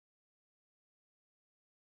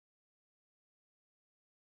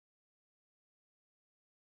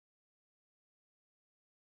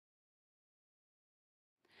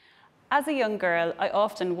As a young girl, I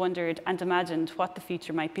often wondered and imagined what the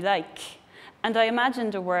future might be like. And I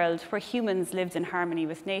imagined a world where humans lived in harmony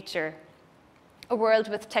with nature, a world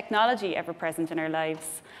with technology ever present in our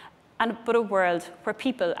lives, but a world where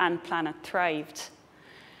people and planet thrived.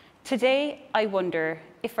 Today, I wonder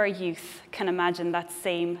if our youth can imagine that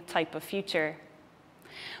same type of future.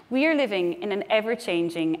 We are living in an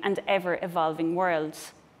ever-changing and ever-evolving world.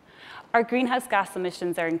 Our greenhouse gas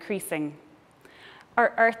emissions are increasing.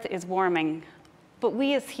 Our Earth is warming, but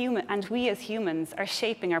we as humans are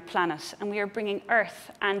shaping our planet, and we are bringing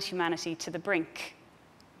Earth and humanity to the brink.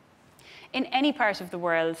 In any part of the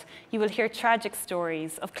world, you will hear tragic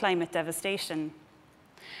stories of climate devastation.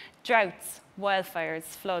 Droughts, wildfires,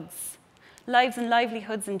 floods, lives and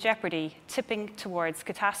livelihoods in jeopardy, tipping towards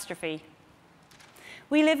catastrophe.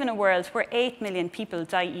 We live in a world where 8 million people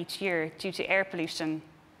die each year due to air pollution.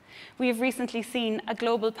 We have recently seen a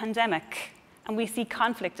global pandemic, and we see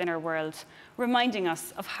conflict in our world, reminding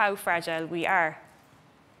us of how fragile we are.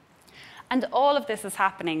 And all of this is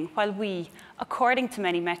happening while we, according to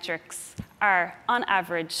many metrics, are, on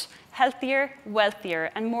average, healthier,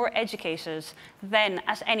 wealthier, and more educated than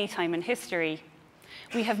at any time in history.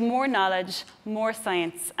 We have more knowledge, more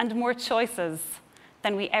science, and more choices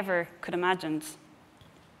than we ever could have imagined.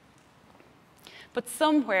 But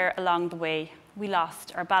somewhere along the way, we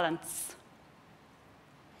lost our balance.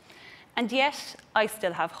 And yet, I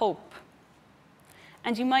still have hope.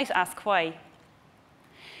 And you might ask why.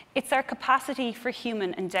 It's our capacity for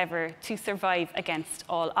human endeavor to survive against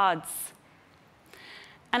all odds.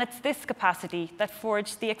 And it's this capacity that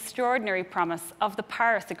forged the extraordinary promise of the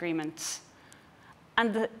Paris Agreement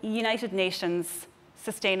and the United Nations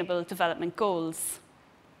Sustainable Development Goals.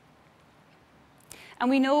 And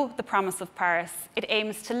we know the promise of Paris. It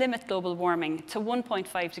aims to limit global warming to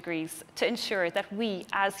 1.5 degrees to ensure that we,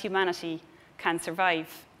 as humanity, can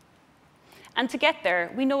survive. And to get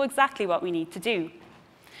there, we know exactly what we need to do.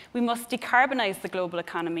 We must decarbonize the global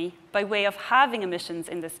economy by way of halving emissions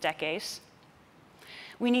in this decade.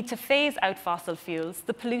 We need to phase out fossil fuels.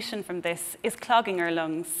 The pollution from this is clogging our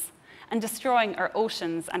lungs and destroying our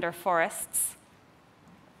oceans and our forests.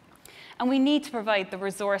 And we need to provide the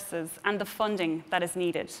resources and the funding that is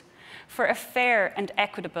needed for a fair and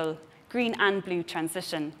equitable green and blue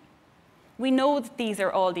transition. We know that these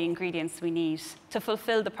are all the ingredients we need to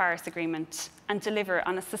fulfill the Paris Agreement and deliver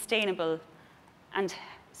on a sustainable and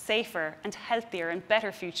safer and healthier and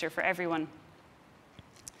better future for everyone.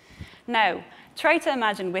 Now, try to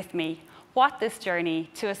imagine with me what this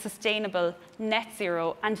journey to a sustainable, net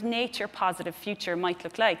zero, and nature-positive future might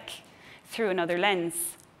look like through another lens.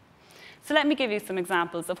 So let me give you some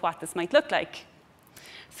examples of what this might look like.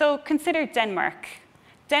 So consider Denmark.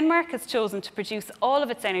 Denmark has chosen to produce all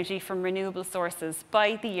of its energy from renewable sources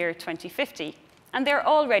by the year 2050, and they're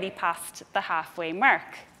already past the halfway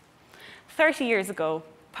mark. 30 years ago,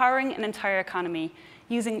 powering an entire economy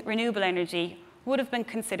using renewable energy would have been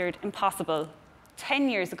considered impossible. 10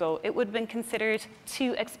 years ago, it would have been considered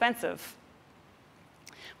too expensive.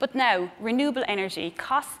 But now, renewable energy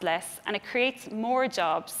costs less and it creates more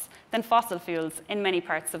jobs than fossil fuels in many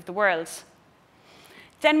parts of the world.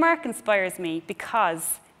 Denmark inspires me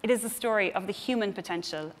because it is a story of the human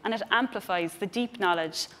potential, and it amplifies the deep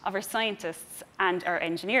knowledge of our scientists and our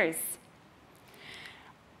engineers.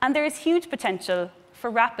 And there is huge potential for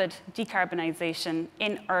rapid decarbonization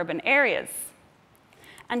in urban areas.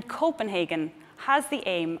 And Copenhagen has the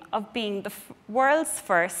aim of being the world's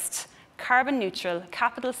first carbon-neutral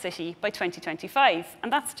capital city by 2025,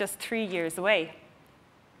 and that's just 3 years away.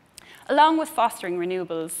 Along with fostering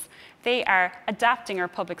renewables, they are adapting our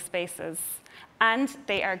public spaces, and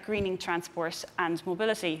they are greening transport and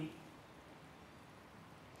mobility.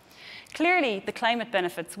 Clearly, the climate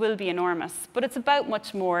benefits will be enormous, but it's about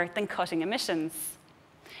much more than cutting emissions.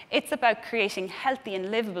 It's about creating healthy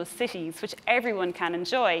and livable cities which everyone can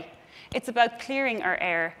enjoy. It's about clearing our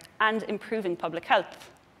air and improving public health.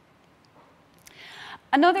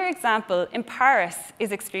 Another example in Paris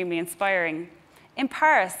is extremely inspiring. In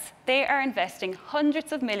Paris, they are investing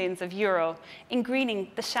hundreds of millions of euro in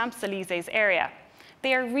greening the Champs-Élysées area.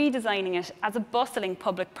 They are redesigning it as a bustling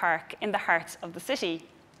public park in the heart of the city.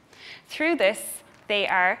 Through this, they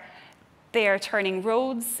are turning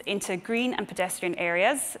roads into green and pedestrian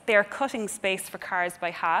areas. They are cutting space for cars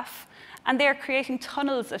by half, and they are creating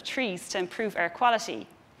tunnels of trees to improve air quality.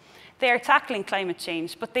 They are tackling climate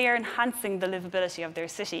change, but they are enhancing the livability of their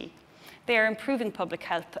city. They are improving public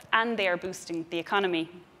health, and they are boosting the economy.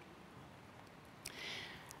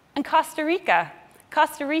 And Costa Rica,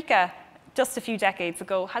 just a few decades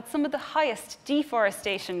ago, had some of the highest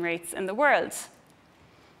deforestation rates in the world.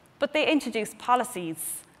 But they introduced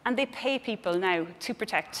policies and they pay people now to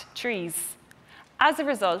protect trees. As a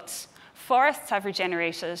result, forests have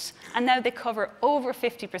regenerated, and now they cover over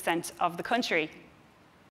 50% of the country.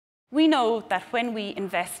 We know that when we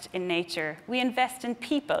invest in nature, we invest in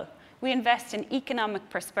people, we invest in economic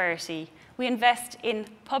prosperity, we invest in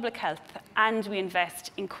public health, and we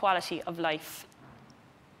invest in quality of life.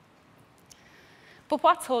 But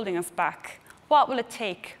what's holding us back? What will it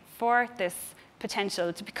take for this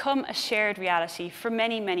potential to become a shared reality for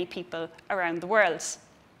many, many people around the world?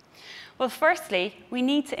 Well, firstly, we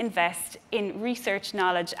need to invest in research,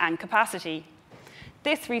 knowledge, and capacity.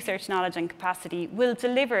 This research, knowledge, and capacity will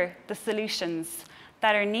deliver the solutions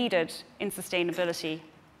that are needed in sustainability.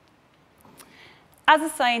 As a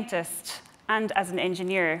scientist and as an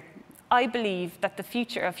engineer, I believe that the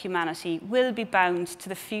future of humanity will be bound to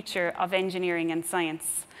the future of engineering and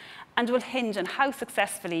science, and will hinge on how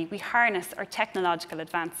successfully we harness our technological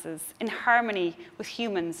advances in harmony with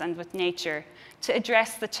humans and with nature to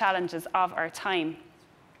address the challenges of our time.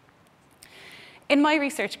 In my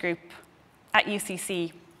research group at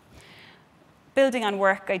UCC, building on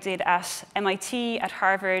work I did at MIT, at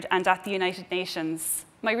Harvard, and at the United Nations,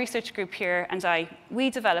 my research group here and we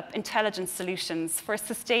develop intelligent solutions for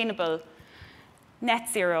sustainable, net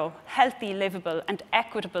zero, healthy, livable, and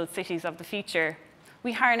equitable cities of the future.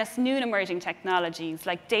 We harness new and emerging technologies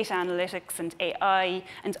like data analytics and AI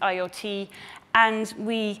and IoT, and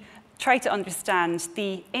we try to understand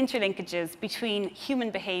the interlinkages between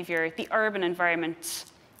human behavior, the urban environment,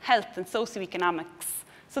 health, and socioeconomics,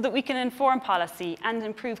 so that we can inform policy and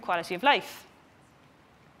improve quality of life.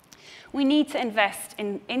 We need to invest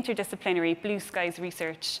in interdisciplinary blue skies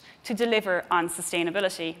research to deliver on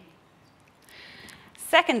sustainability.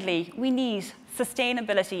 Secondly, we need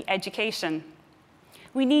sustainability education.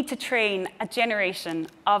 We need to train a generation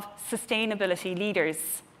of sustainability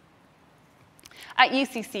leaders. At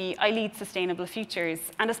UCC, I lead Sustainable Futures,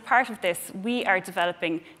 and as part of this, we are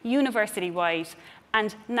developing university-wide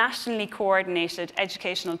and nationally coordinated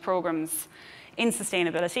educational programs in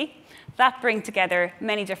sustainability that bring together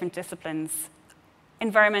many different disciplines: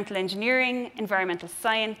 environmental engineering, environmental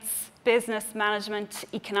science, business management,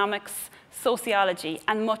 economics, sociology,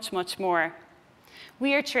 and much, much more.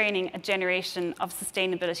 We are training a generation of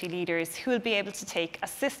sustainability leaders who will be able to take a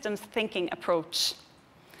systems thinking approach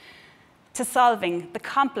to solving the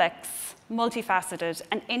complex, multifaceted,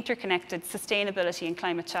 and interconnected sustainability and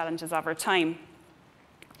climate challenges of our time.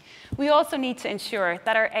 We also need to ensure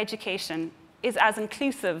that our education is as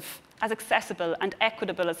inclusive, as accessible, and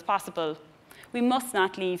equitable as possible. We must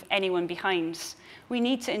not leave anyone behind. We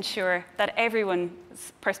need to ensure that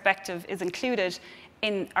everyone's perspective is included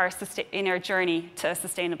in our journey to a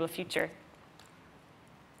sustainable future.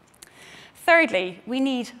 Thirdly, we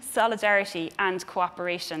need solidarity and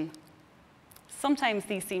cooperation. Sometimes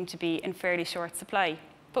these seem to be in fairly short supply,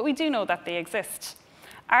 but we do know that they exist.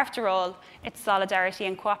 After all, it's solidarity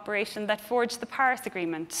and cooperation that forged the Paris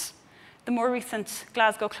Agreement, the more recent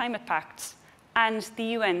Glasgow Climate Pact, and the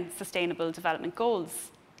UN Sustainable Development Goals.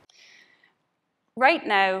 Right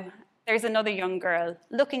now, there's another young girl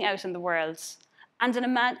looking out in the world and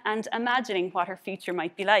imagining what her future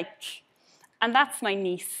might be like. And that's my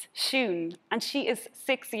niece, Siún, and she is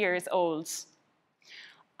 6 years old.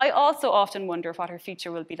 I also often wonder what her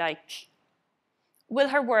future will be like. Will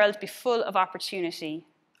her world be full of opportunity,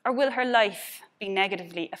 or will her life be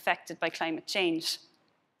negatively affected by climate change?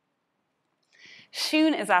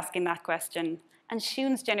 Siún is asking that question, and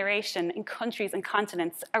Siún's generation in countries and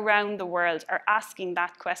continents around the world are asking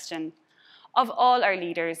that question of all our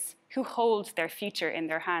leaders who hold their future in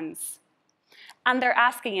their hands. And they're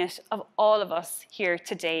asking it of all of us here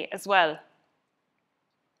today as well.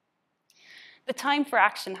 The time for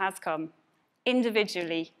action has come,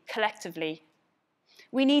 individually, collectively.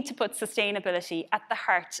 We need to put sustainability at the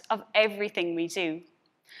heart of everything we do,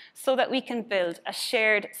 so that we can build a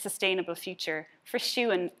shared sustainable future for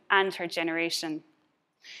Siún and her generation.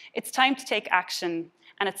 It's time to take action,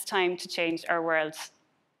 and it's time to change our world.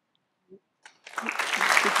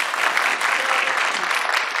 Thank you.